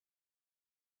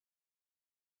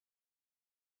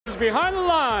behind the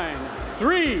line.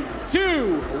 3,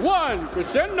 2, 1,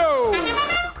 crescendo.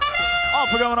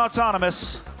 Off we go in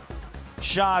autonomous.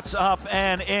 Shots up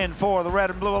and in for the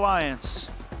Red and Blue Alliance.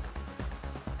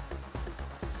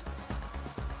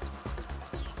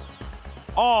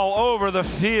 All over the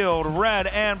field, Red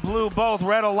and Blue, both.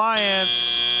 Red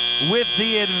Alliance with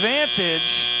the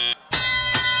advantage.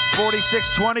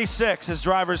 46-26 as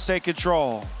drivers take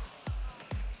control.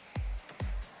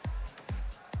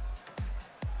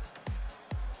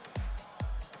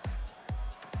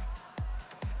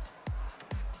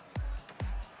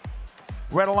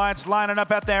 Red Alliance lining up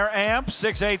at their amp.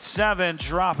 687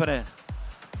 dropping it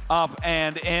up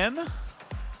and in.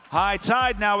 High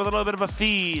Tide now with a little bit of a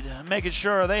feed, making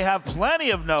sure they have plenty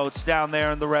of notes down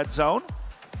there in the red zone.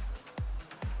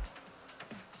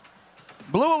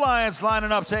 Blue Alliance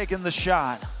lining up, taking the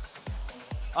shot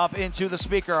up into the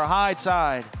speaker. High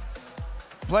Tide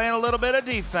playing a little bit of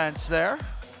defense there,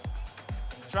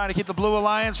 trying to keep the Blue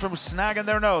Alliance from snagging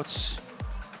their notes.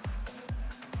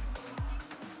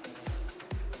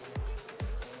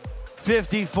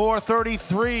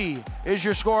 54-33 is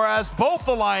your score as both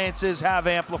alliances have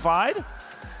amplified.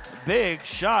 Big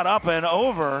shot up and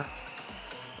over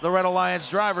the Red Alliance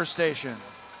driver station.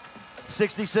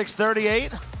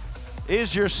 66-38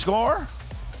 is your score.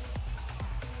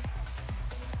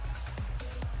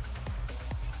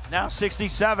 Now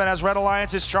 67 as Red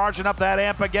Alliance is charging up that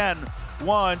amp again.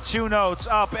 1, 2 notes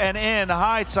up and in.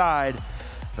 High Tide.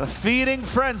 The feeding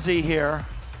frenzy here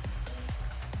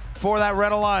for that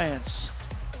Red Alliance.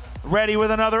 Ready with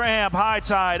another amp. High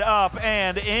Tide up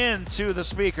and into the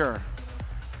speaker.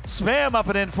 Spam up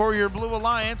and in for your Blue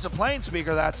Alliance. A plain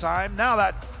speaker that time. Now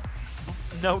that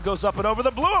note goes up and over the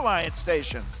Blue Alliance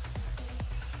station.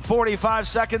 45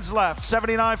 seconds left.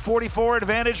 79-44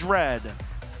 advantage Red.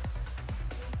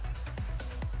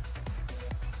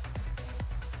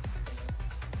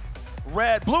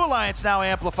 Blue Alliance now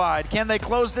amplified. Can they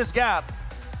close this gap?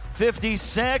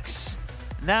 56.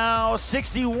 Now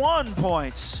 61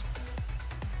 points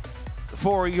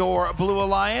for your Blue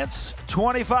Alliance.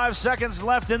 25 seconds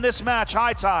left in this match.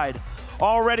 High Tide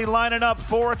already lining up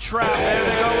for a trap. There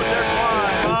they go with their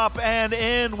climb. Up and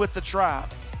in with the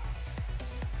trap.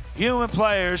 Human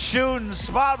players shooting.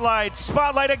 Spotlight.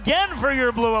 Spotlight again for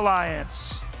your Blue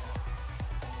Alliance.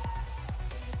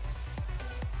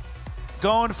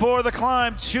 Going for the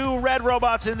climb. 2 red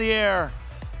robots in the air.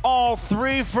 All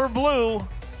 3 for Blue.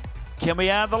 Can we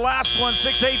add the last one?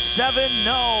 687,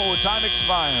 no, time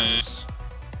expires.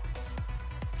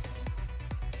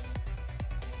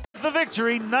 The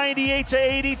victory,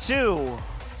 98-82.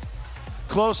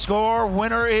 Close score,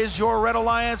 winner is your Red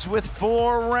Alliance with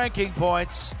 4 ranking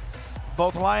points.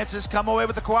 Both alliances come away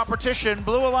with the cooperation.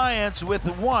 Blue Alliance with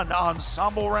 1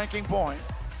 ensemble ranking point.